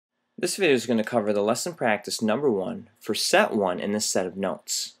This video is going to cover the lesson practice number 1 for set 1 in this set of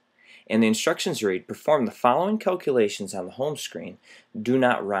notes. And the instructions read, perform the following calculations on the home screen, do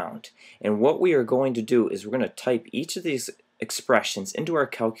not round. And what we are going to do is we're going to type each of these expressions into our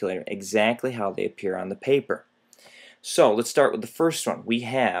calculator exactly how they appear on the paper. So let's start with the first one. We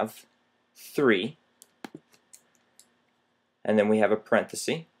have 3, and then we have a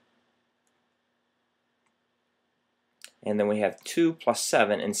parenthesis. And then we have 2 plus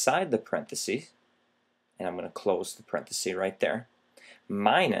 7 inside the parentheses, and I'm going to close the parenthesis right there,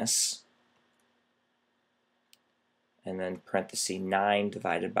 minus, and then parenthesis 9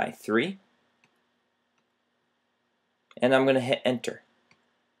 divided by 3, and I'm going to hit enter.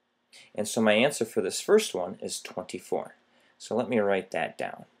 And so my answer for this first one is 24. So let me write that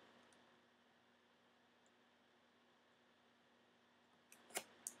down.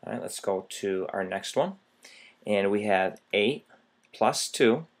 All right, let's go to our next one. And we have 8 plus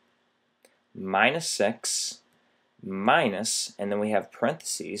 2 minus 6 minus, and then we have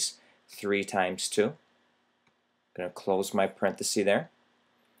parentheses, 3 times 2. I'm going to close my parenthesis there,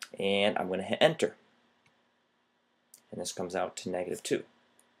 and I'm going to hit enter. And this comes out to negative 2.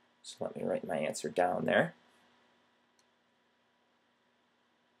 So let me write my answer down there.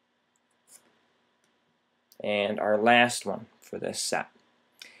 And our last one for this set.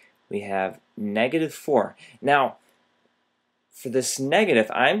 We have negative 4. Now, for this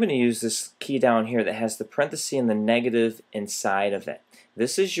negative, I'm going to use this key down here that has the parenthesis and the negative inside of it.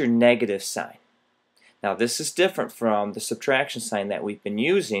 This is your negative sign. Now, this is different from the subtraction sign that we've been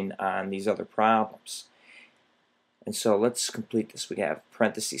using on these other problems. And so let's complete this. We have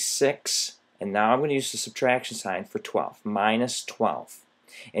parenthesis 6, and now I'm going to use the subtraction sign for 12, minus 12.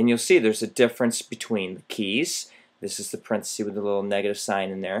 And you'll see there's a difference between the keys. This is the parenthesis with the little negative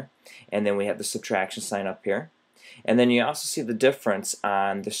sign in there. And then we have the subtraction sign up here. And then you also see the difference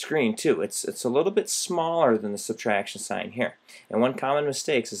on the screen too. It's a little bit smaller than the subtraction sign here. And one common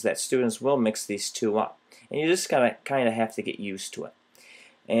mistake is that students will mix these two up. And you just gotta kind of have to get used to it.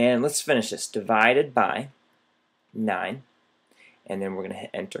 And let's finish this. Divided by 9. And then we're going to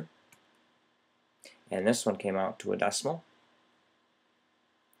hit enter. And this one came out to a decimal.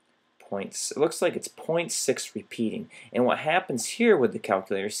 It looks like it's 0.6 repeating. And what happens here with the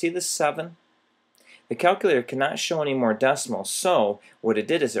calculator, see the 7? The calculator cannot show any more decimals, so what it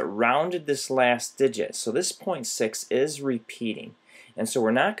did is it rounded this last digit. So this 0.6 is repeating. And so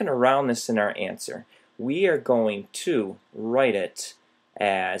we're not going to round this in our answer. We are going to write it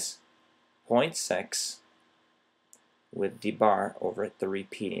as 0.6 with the bar over it, the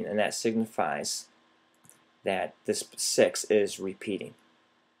repeating. And that signifies that this 6 is repeating.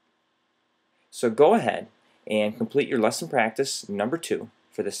 So go ahead and complete your lesson practice number 2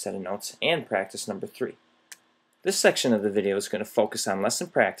 for this set of notes and practice number 3. This section of the video is going to focus on lesson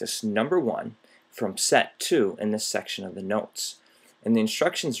practice number 1 from set 2 in this section of the notes. And the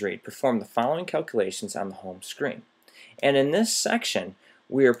instructions read, perform the following calculations on the home screen. And in this section,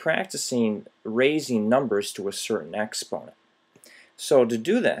 we are practicing raising numbers to a certain exponent. So to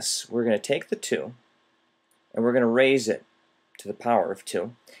do this, we're going to take the 2 and we're going to raise it to the power of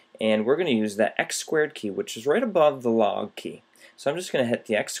 2. And we're going to use that x squared key, which is right above the log key. So I'm just going to hit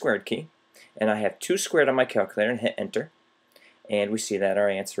the x squared key, and I have 2 squared on my calculator, and hit enter. And we see that our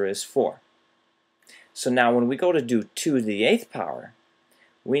answer is 4. So now when we go to do 2 to the 8th power,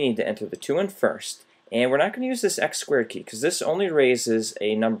 we need to enter the 2 in first. And we're not going to use this x squared key, because this only raises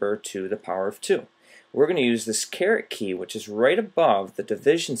a number to the power of 2. We're going to use this caret key, which is right above the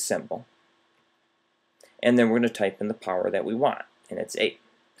division symbol. And then we're going to type in the power that we want, and it's 8.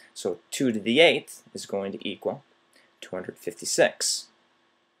 So 2 to the 8th is going to equal 256.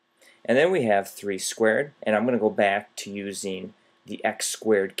 And then we have 3 squared, and I'm going to go back to using the x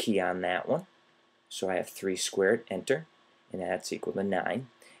squared key on that one. So I have 3 squared, enter, and that's equal to 9.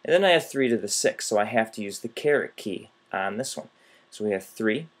 And then I have 3 to the 6th, so I have to use the caret key on this one. So we have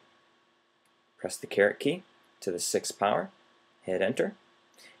 3, press the caret key to the 6th power, hit enter,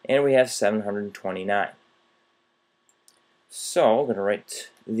 and we have 729. So I'm going to write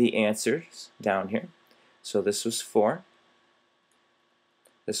the answers down here. So this was 4.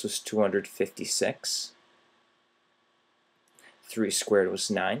 This was 256. 3 squared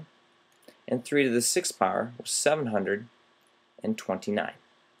was 9. And 3 to the 6th power was 729.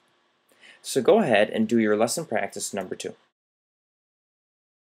 So go ahead and do your lesson practice number 2.